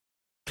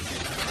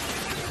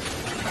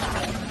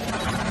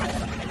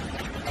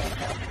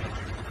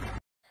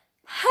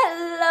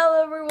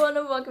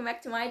welcome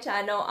back to my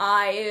channel.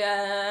 I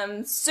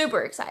am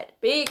super excited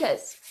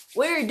because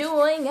we're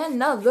doing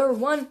another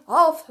one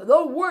of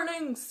the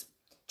warnings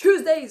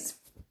Tuesdays.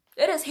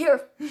 It is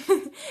here.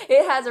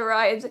 It has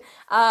arrived,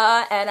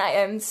 and I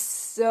am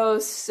so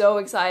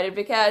excited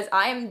because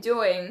I'm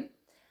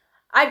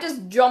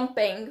just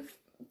jumping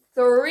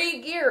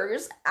 3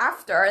 gears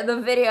after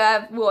the video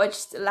I've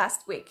watched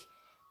last week,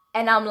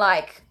 and I'm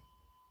like,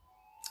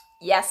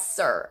 yes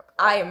sir,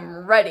 I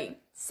am ready.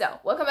 So,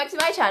 welcome back to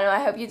my channel.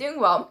 I hope you're doing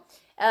well.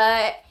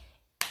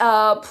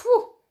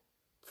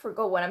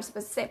 Forgot what I'm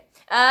supposed to say.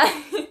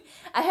 I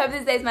hope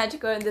this day is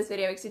magical and this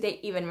video makes today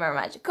even more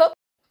magical.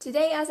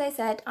 Today, as I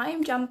said, I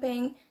am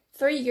jumping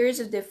 3 years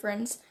of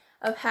difference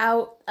of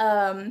how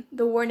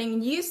the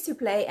warning used to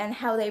play and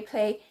how they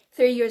play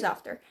 3 years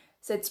after.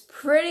 So it's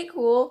pretty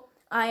cool.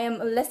 I am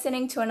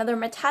listening to another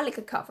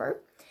Metallica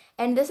cover,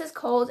 and this is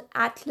called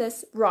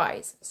Atlas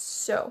Rise.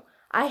 So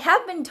I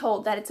have been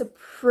told that it's a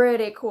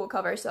pretty cool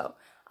cover, so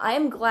I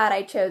am glad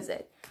I chose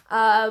it.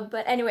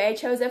 But anyway, I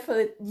chose it for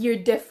the year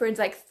difference,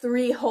 like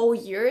 3 whole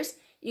years.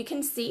 You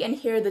can see and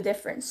hear the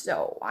difference,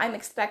 so I'm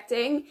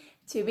expecting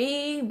to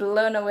be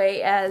blown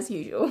away as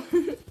usual.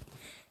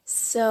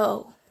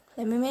 So,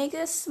 let me make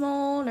this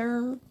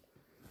smaller.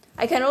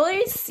 I can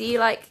already see,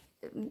 like,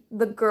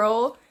 the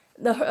girl,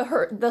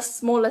 the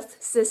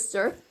smallest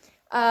sister.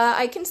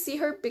 I can see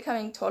her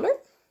becoming taller.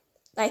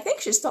 I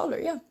think she's taller,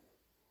 yeah.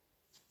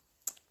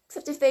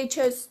 Except if they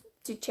chose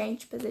to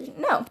change position.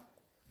 No.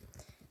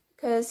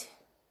 Because,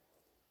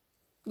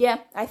 yeah,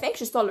 I think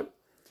she's taller.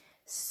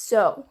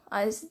 So,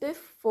 as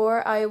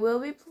before, I will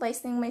be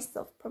placing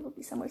myself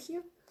probably somewhere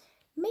here.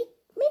 Maybe,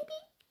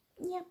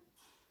 yeah.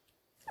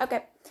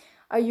 Okay,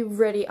 are you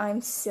ready?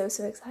 I'm so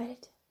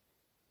excited.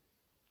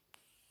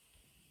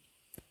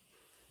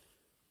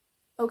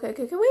 Okay, wait,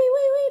 let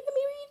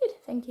me read it.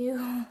 Thank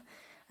you.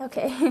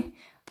 Okay.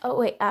 Oh,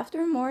 wait,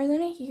 after more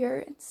than a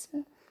year, it's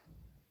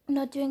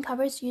not doing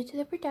covers due to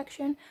the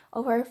production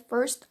of our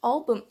first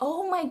album.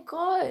 Oh my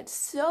god,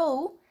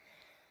 so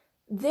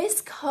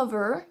this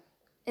cover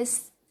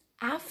is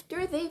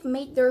after they've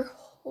made their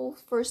whole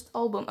first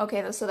album.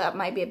 Okay, so that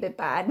might be a bit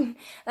bad.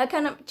 That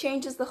kind of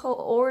changes the whole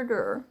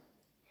order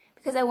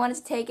because I wanted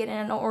to take it in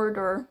an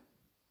order.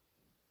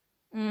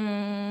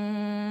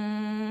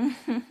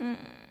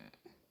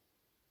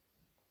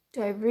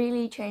 Do I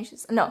really change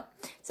this? No.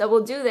 So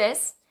we'll do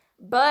this.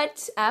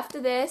 But after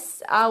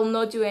this, I'll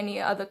not do any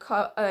other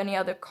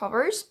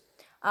covers.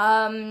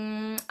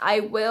 I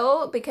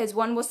will, because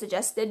one was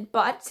suggested,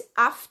 but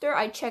after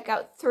I check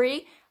out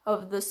 3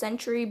 of the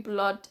Century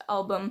Blood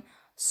album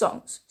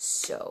songs.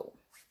 So,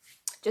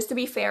 just to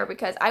be fair,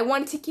 because I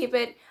want to keep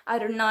it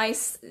at a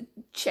nice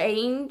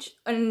change,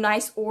 a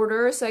nice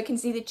order, so I can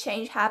see the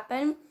change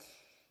happen.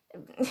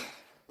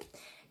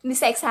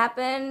 Mistakes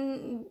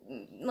happen,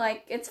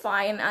 like, it's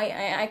fine.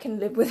 I can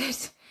live with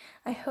it.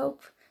 I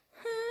hope.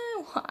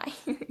 Why?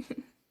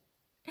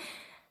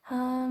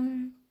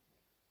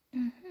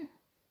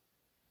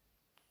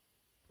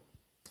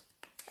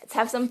 Let's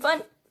have some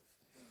fun.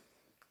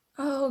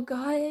 Oh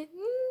god.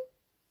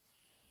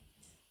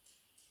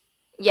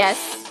 Yes,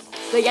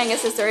 the younger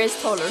sister is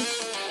taller.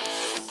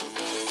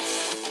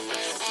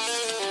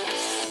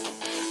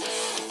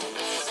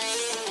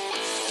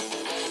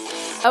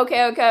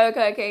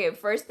 Okay.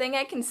 First thing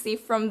I can see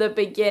from the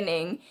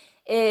beginning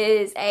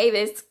is, hey,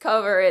 this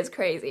cover is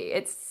crazy.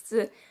 It's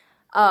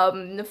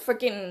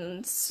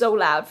freaking so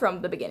loud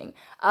from the beginning.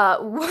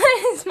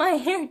 What is my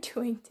hair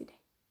doing today?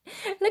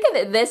 Look at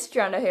it. This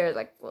strand of hair is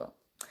like, well.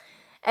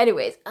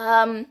 Anyways,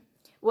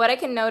 what I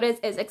can notice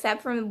is,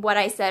 except from what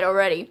I said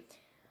already,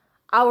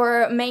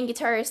 our main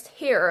guitarist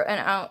here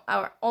and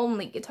our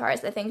only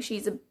guitarist, I think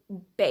she's a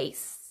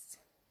bass.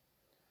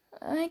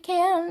 I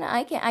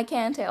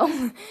can't tell.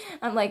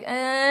 I'm like,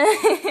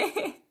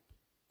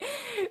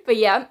 But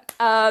yeah,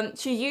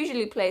 she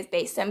usually plays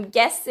bass, so I'm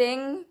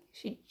guessing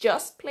she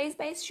just plays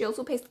bass. She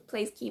also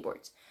plays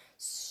keyboards.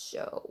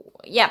 So,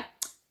 yeah.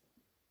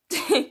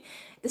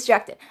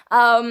 Distracted.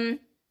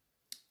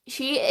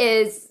 She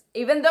is,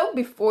 even though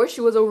before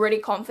she was already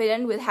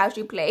confident with how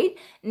she played,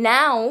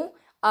 now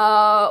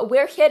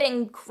we're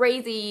hitting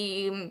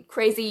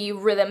crazy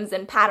rhythms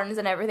and patterns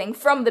and everything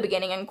from the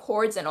beginning, and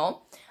chords and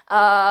all.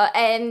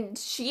 And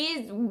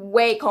she's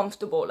way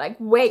comfortable, like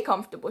way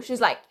comfortable.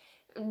 She's like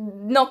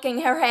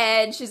knocking her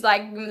head, she's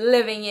like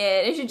living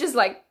it, and she's just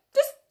like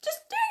just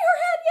doing her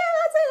head. Yeah,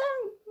 that's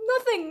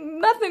it.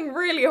 Nothing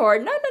really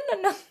hard. No.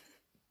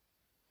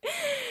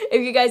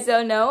 If you guys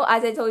don't know,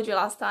 as I told you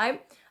last time,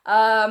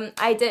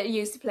 I did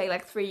used to play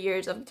like 3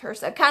 years of guitar,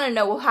 so I kind of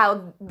know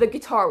how the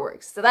guitar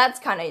works. So that's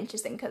kind of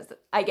interesting because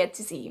I get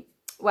to see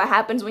what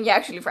happens when you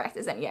actually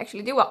practice and you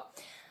actually do well.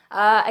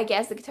 I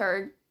guess the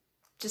guitar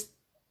just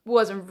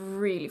wasn't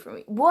really for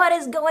me. What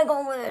is going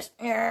on with this?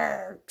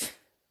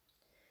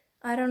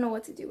 I don't know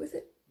what to do with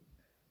it.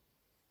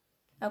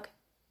 Okay.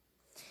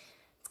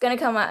 It's gonna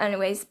come out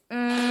anyways.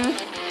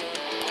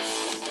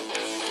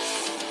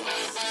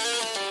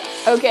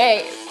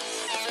 Okay.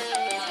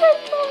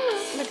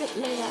 Look at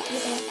that.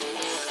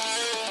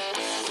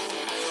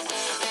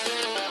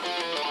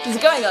 She's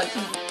going on.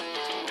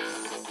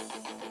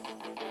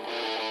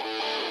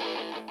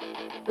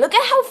 Look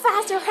at how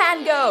fast her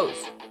hand goes.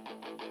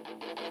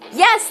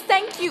 Yes,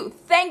 thank you.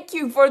 Thank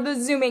you for the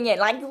zooming in.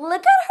 Like,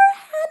 look at her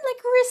hand.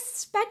 Like,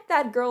 respect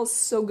that girl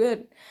so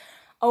good.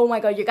 Oh my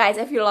god, you guys,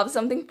 if you love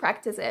something,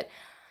 practice it.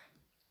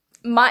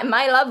 My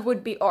love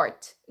would be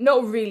art.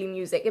 No, really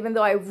music, even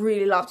though I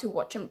really love to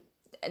watch them.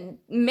 And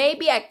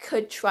maybe I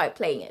could try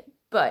playing it.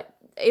 But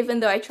even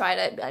though I tried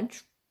it, I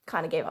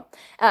kind of gave up.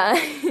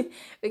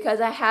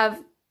 Because I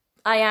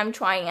am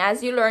trying,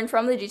 as you learned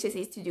from the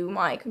GCSEs, to do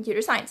my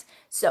computer science.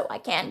 So I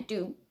can't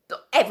do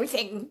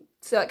everything.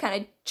 So I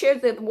kind of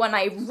choose the one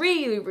I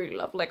really, really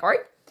love, like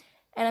art.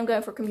 And I'm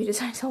going for computer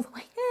science all the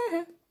way.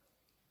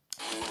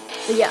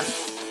 But yeah.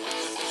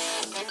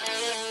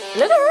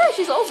 Look at her,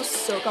 she's also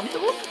so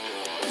comfortable.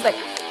 It's like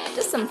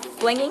just some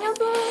flinging of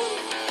the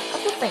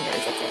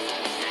fingers, that's it.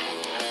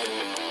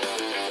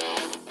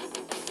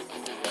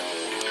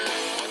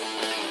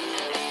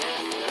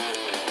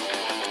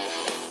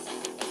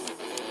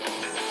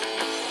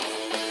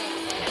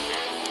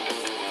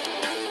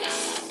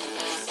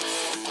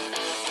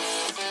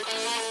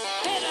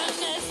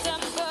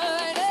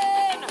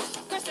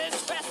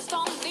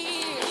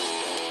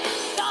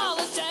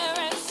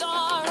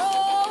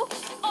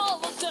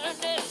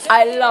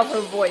 I love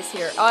her voice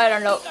here. I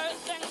don't know.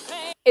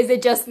 Is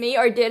it just me,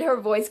 or did her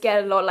voice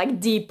get a lot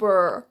like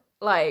deeper?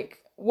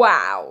 Like,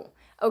 wow.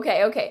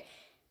 Okay.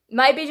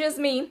 Might be just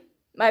me.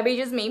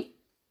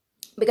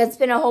 Because it's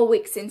been a whole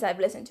week since I've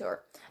listened to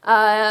her.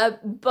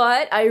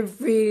 But I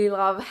really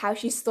love how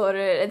she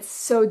started. It's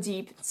so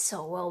deep. It's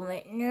so well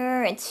written.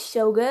 It's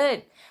so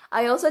good.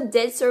 I also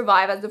did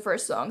Survive as the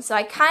first song. So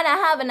I kind of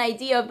have an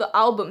idea of the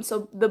album.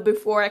 So the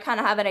before, I kind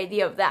of have an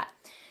idea of that.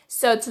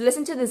 So to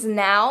listen to this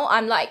now,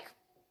 I'm like,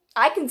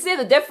 I can see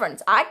the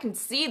difference.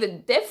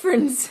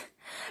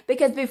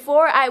 Because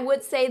before I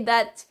would say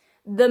that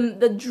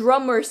the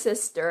drummer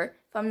sister,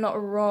 if I'm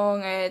not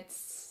wrong,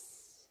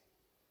 it's...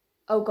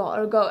 Oh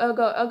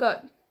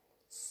god.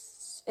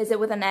 Is it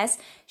with an S?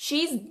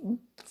 She's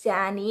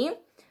Danny.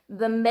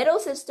 The middle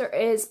sister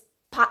is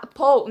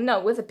Pole.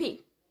 No, with a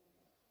P.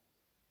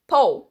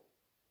 Pole.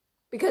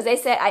 Because they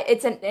said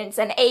it's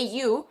an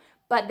AU,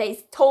 but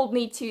they told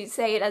me to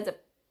say it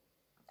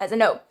as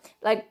an O.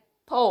 Like,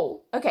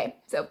 Pole. Okay,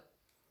 so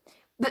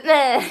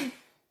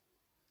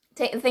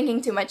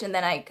thinking too much, and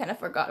then I kind of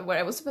forgot what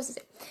I was supposed to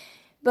say.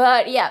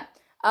 But yeah,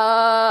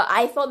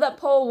 I thought that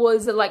Pole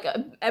was like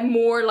a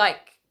more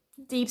like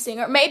deep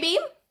singer. Maybe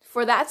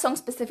for that song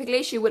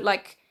specifically, she would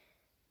like.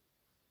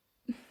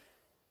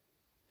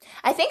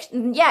 I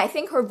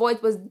think her voice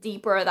was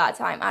deeper at that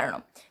time. I don't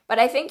know, but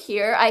I think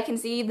here I can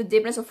see the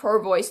deepness of her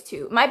voice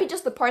too. Might be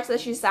just the parts that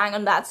she sang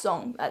on that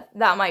song.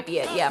 That might be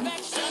it. Yeah.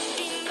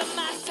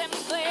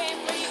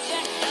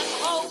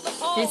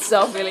 She's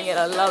so feeling it.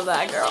 I love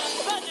that girl.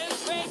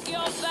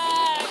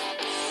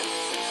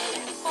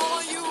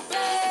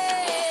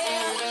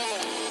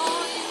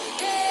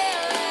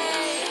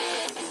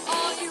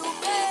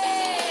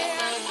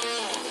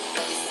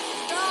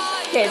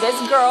 Okay,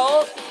 this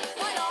girl,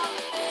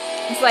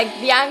 it's like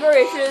the anger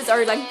issues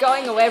are like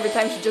going away every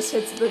time she just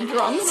hits the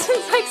drums.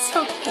 It's like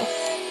so cool.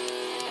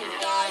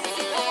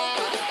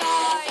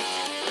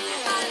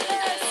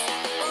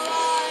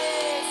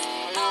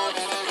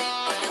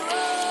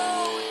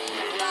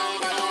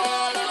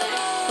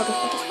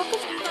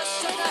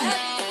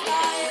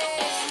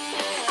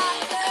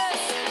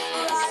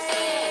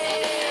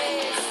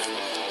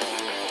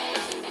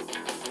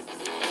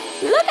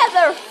 Look at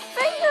their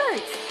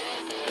fingers!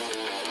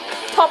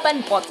 Top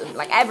and bottom,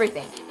 like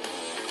everything.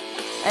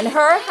 And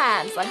her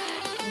hands, like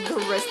the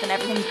wrist and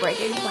everything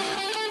breaking. Wow.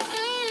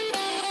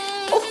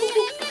 Oh.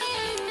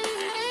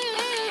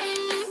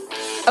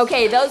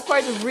 Okay, those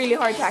parts are really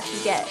hard to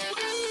actually get.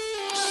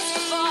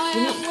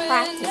 You need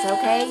practice,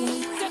 okay? You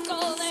need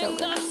practice. So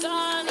good.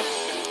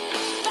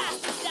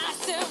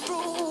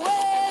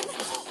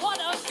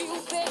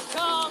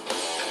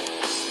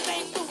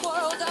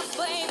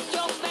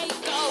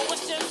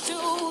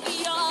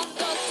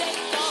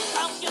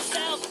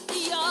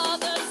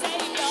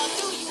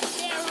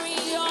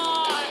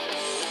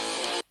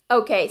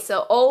 Okay,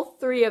 so all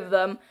three of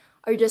them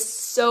are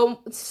just so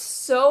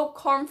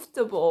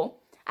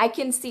comfortable. I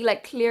can see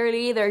like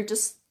clearly they're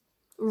just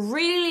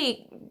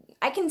really,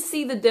 I can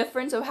see the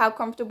difference of how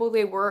comfortable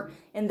they were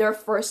in their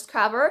first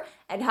cover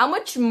and how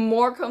much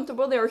more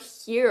comfortable they're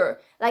here.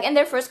 Like in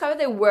their first cover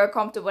they were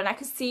comfortable, and I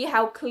could see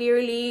how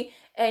clearly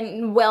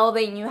and well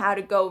they knew how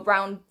to go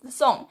around the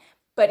song.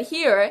 But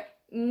here,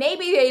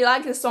 maybe they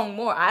like the song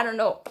more, I don't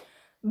know.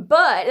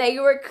 But they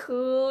were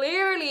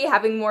clearly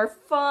having more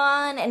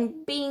fun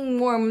and being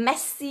more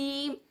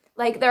messy.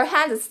 Like their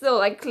hands are still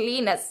like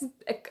clean as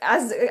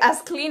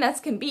clean as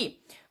can be.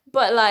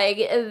 But like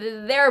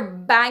they're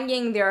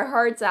banging their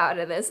hearts out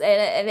of this,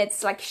 and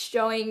it's like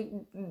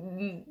showing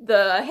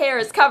the hair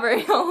is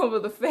covering all over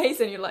the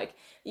face, and you're like,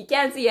 you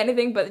can't see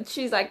anything, but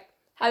she's like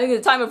having the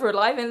time of her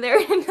life in there,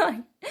 and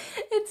like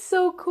it's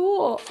so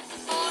cool.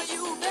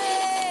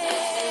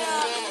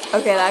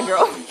 Okay, that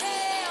girl.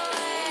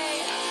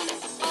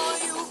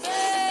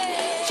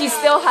 she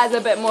still has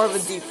a bit more of a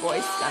deep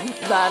voice than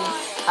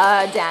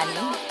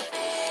Danny.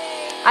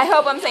 I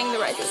hope I'm saying the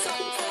right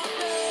recipes.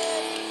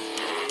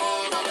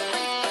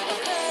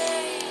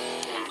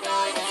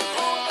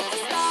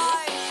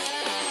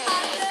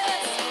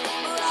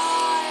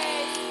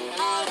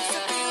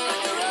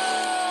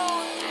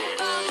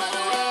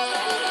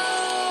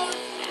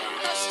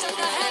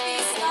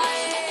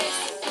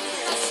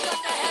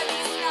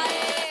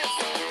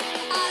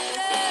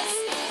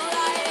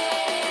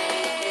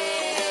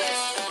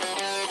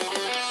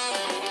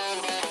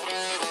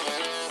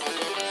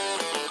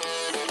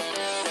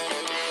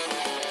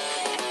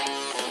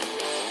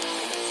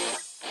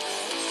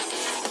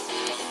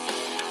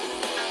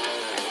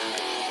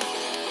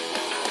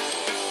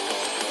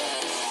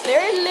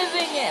 They're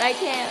living it. I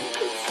can't.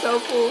 It's so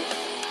cool.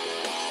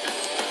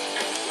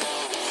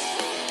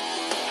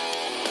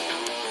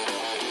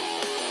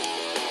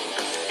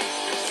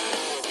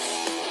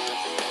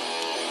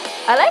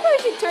 I like how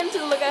she turned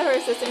to look at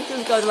her sister and she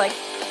just goes like,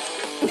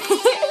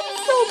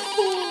 it's so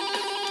cool.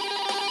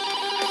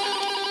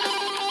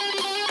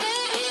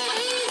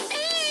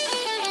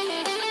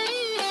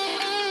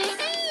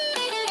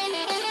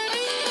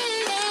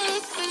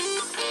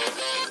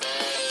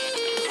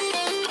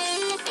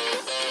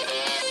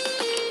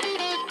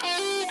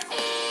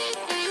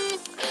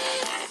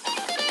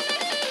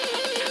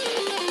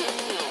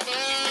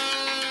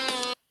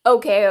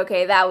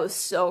 Okay, that was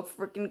so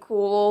freaking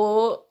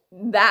cool.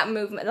 That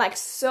movement, like,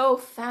 so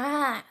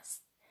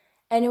fast.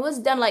 And it was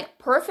done, like,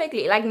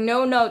 perfectly. Like,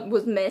 no note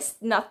was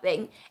missed,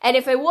 nothing. And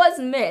if it was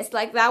missed,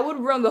 like, that would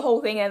ruin the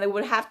whole thing and they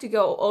would have to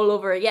go all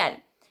over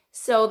again.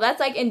 So that's,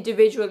 like,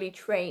 individually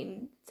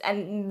trained.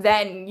 And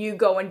then you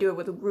go and do it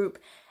with a group.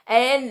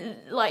 And,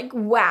 like,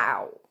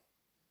 wow.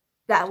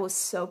 That was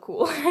so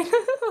cool.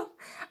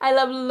 I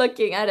love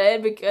looking at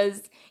it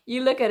because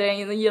you look at it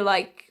and you're,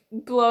 like,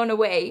 blown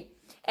away.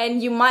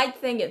 And you might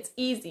think it's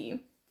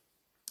easy.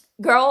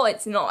 Girl,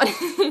 it's not.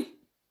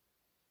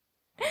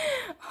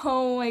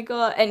 Oh my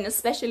god. And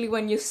especially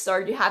when you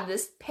start, you have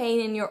this pain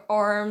in your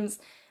arms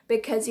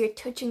because you're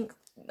touching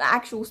the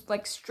actual,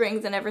 like,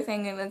 strings and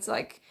everything, and it's,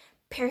 like,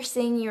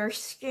 piercing your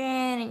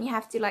skin, and you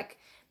have to, like,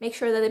 make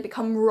sure that they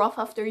become rough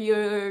after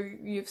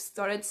you've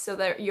started so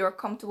that you're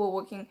comfortable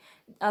walking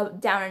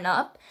down and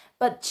up.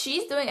 But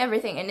she's doing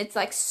everything, and it's,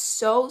 like,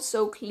 so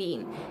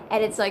clean,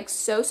 and it's, like,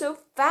 so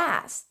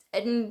fast,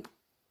 and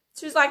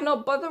she's, like,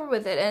 not bothered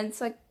with it, and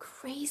it's, like,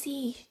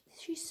 crazy.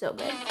 She's so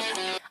good.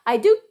 I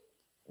do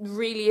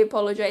really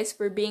apologize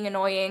for being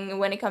annoying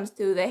when it comes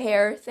to the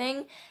hair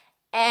thing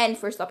and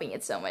for stopping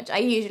it so much. I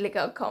usually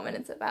get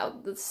comments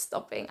about the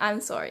stopping.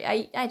 I'm sorry.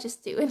 I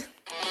just do it.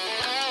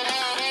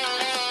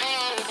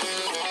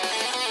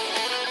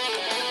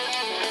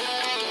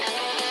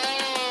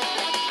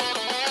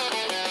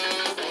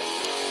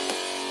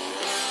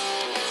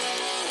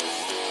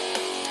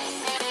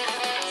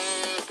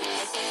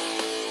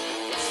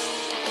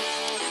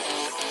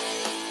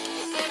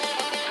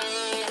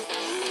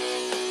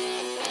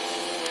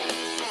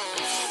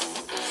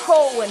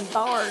 Oh, and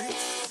bars.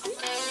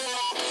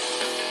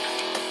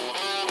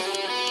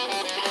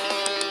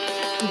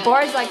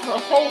 Bars, like, her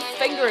whole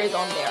finger is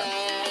on there.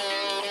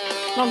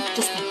 Not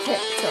just the tip,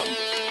 so.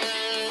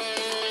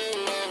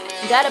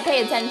 You gotta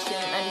pay attention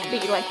and be,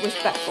 like,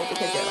 respectful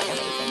because they're, like,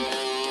 amazing.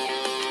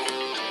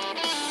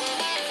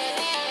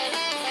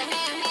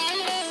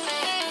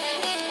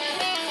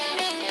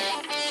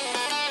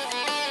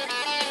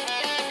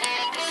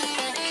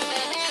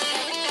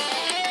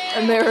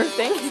 A mirror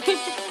thing.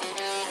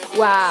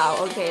 Wow,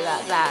 okay,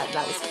 that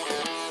was cool.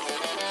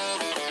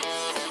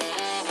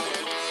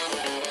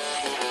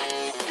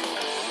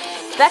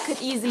 That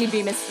could easily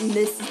be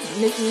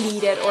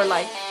misleaded or,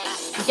 like,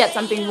 get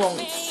something wrong.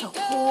 It's so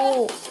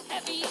cool.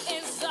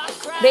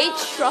 They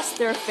trust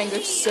their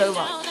fingers so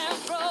much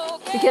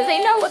because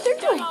they know what they're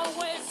doing.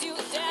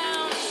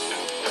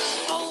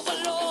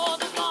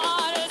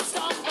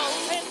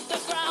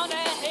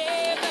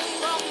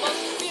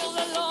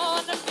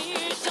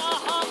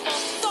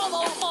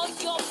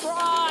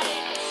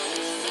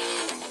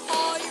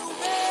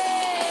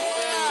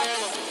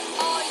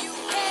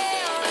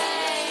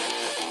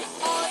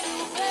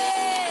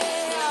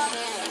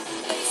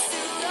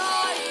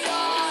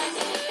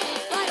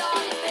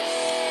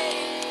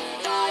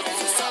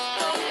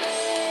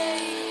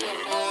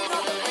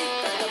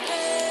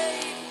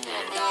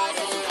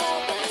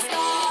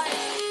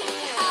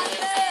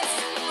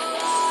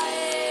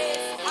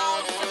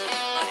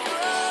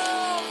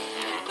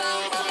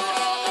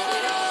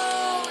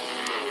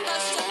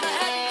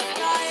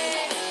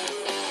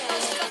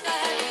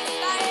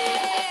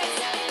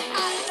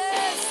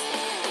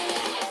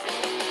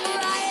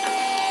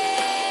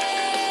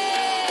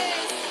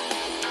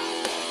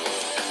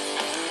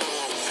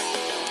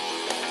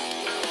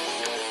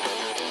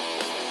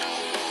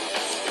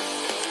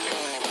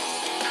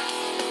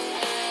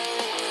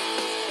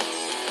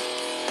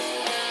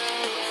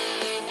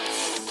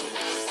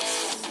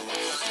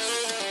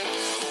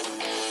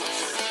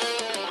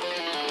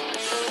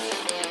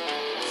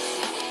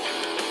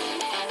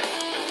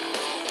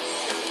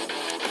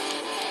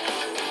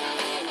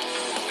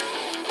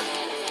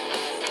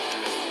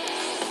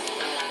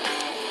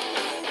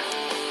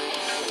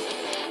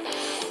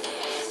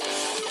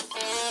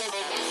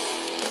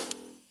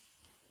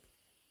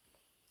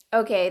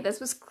 Okay, this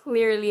was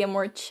clearly a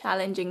more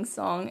challenging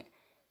song.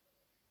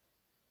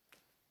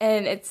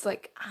 And it's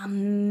like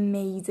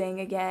amazing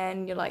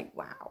again. You're like,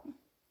 wow.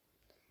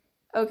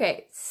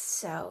 Okay,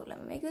 so let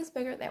me make this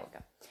bigger. There we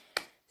go.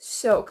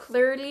 So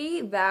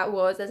clearly that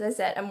was, as I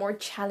said, a more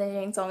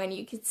challenging song, and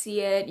you could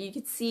see it. You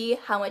could see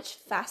how much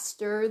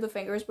faster the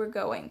fingers were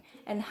going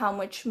and how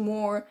much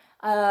more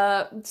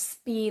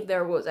speed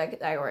there was.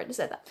 I already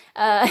said that.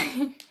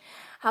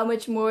 How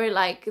much more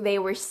like they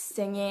were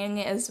singing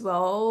as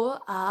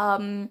well.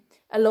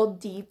 A lot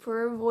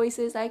deeper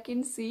voices I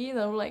can see. And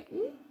I'm like,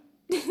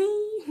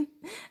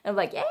 I'm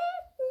like, yeah.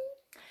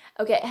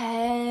 Okay,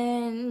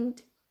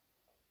 and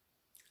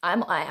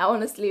I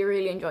honestly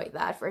really enjoyed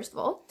that, first of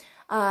all.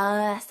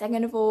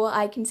 Second of all,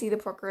 I can see the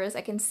progress.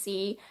 I can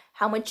see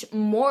how much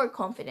more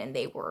confident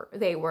they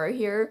were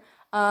here.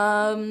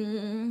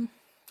 I'm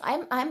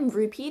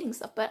repeating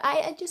stuff, but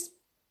I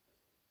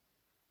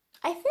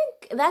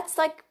think that's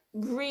like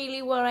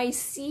really what I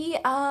see.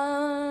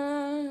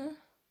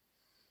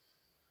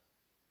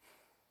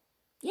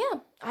 Yeah,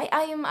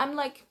 I'm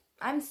like,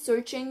 I'm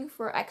searching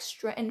for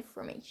extra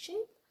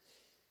information.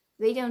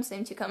 They don't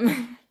seem to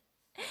come.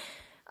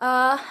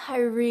 I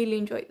really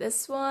enjoyed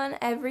this one.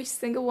 Every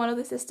single one of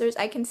the sisters,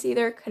 I can see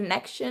their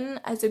connection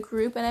as a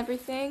group and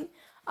everything.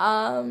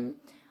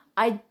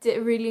 I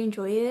did really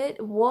enjoy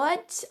it.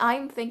 What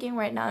I'm thinking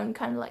right now, I'm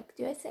kind of like,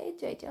 do I say it?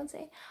 Do I don't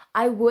say it?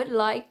 I would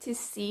like to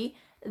see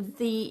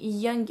the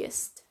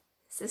youngest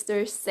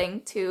sister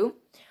sing too.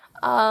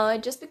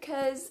 Just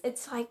because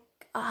it's like,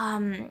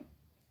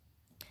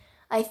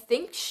 I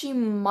think she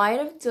might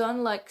have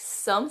done like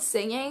some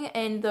singing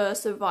in the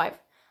Survive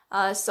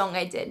song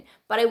I did,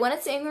 but I want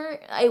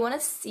to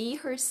see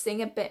her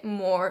sing a bit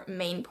more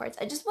main parts.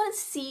 I just want to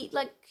see,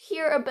 like,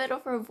 hear a bit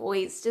of her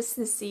voice just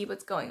to see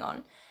what's going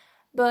on.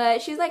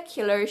 But she's like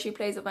killer. She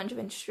plays a bunch of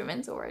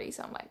instruments already,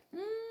 so I'm like,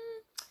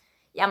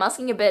 yeah, I'm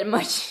asking a bit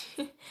much.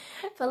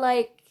 But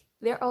like,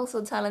 they're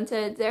also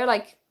talented. They're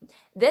like,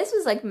 this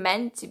was like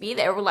meant to be.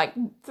 There were like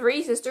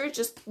three sisters,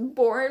 just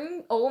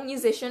born, all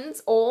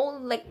musicians, all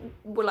like,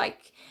 we're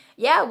like,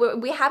 yeah,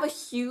 we have a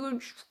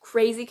huge,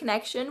 crazy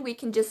connection. We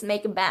can just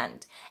make a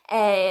band,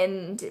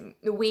 and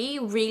we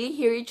really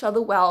hear each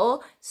other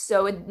well,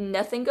 so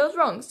nothing goes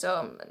wrong.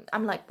 So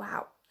I'm like,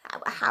 wow,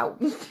 how,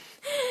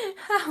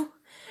 how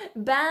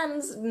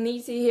bands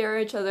need to hear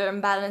each other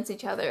and balance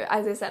each other,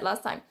 as I said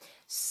last time.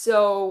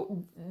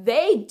 So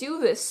they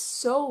do this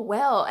so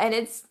well, and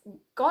it's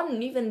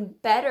gotten even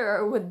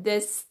better with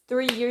this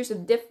 3 years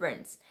of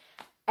difference.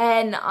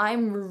 And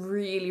I'm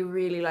really,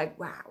 really like,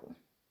 wow.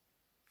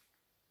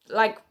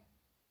 Like,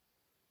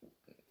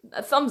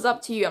 a thumbs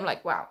up to you. I'm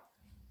like, wow.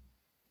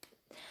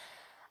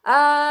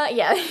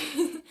 Yeah.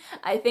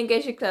 I think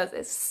I should close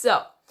this.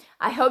 So,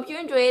 I hope you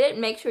enjoyed it.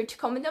 Make sure to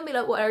comment down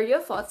below what are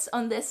your thoughts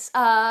on this.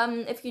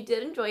 If you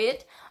did enjoy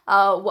it,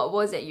 what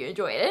was it you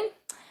enjoyed it?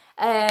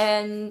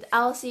 And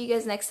I'll see you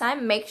guys next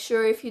time. Make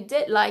sure, if you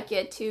did like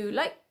it, to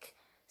like,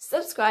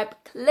 subscribe,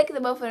 click the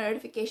bell for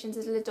notifications.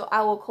 This little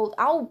owl called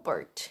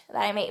Albert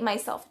that I made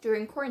myself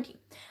during quarantine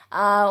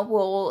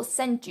will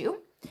send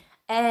you.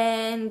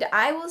 And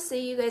I will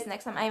see you guys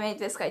next time. I made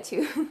this guy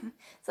too.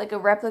 It's like a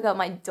replica of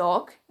my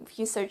dog. If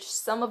you search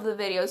some of the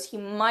videos, he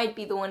might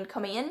be the one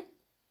coming in.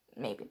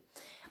 Maybe.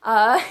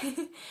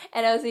 And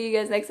I'll see you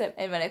guys next time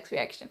in my next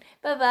reaction.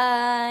 Bye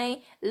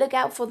bye. Look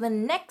out for the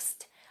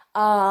next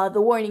the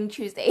Warning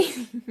Tuesday.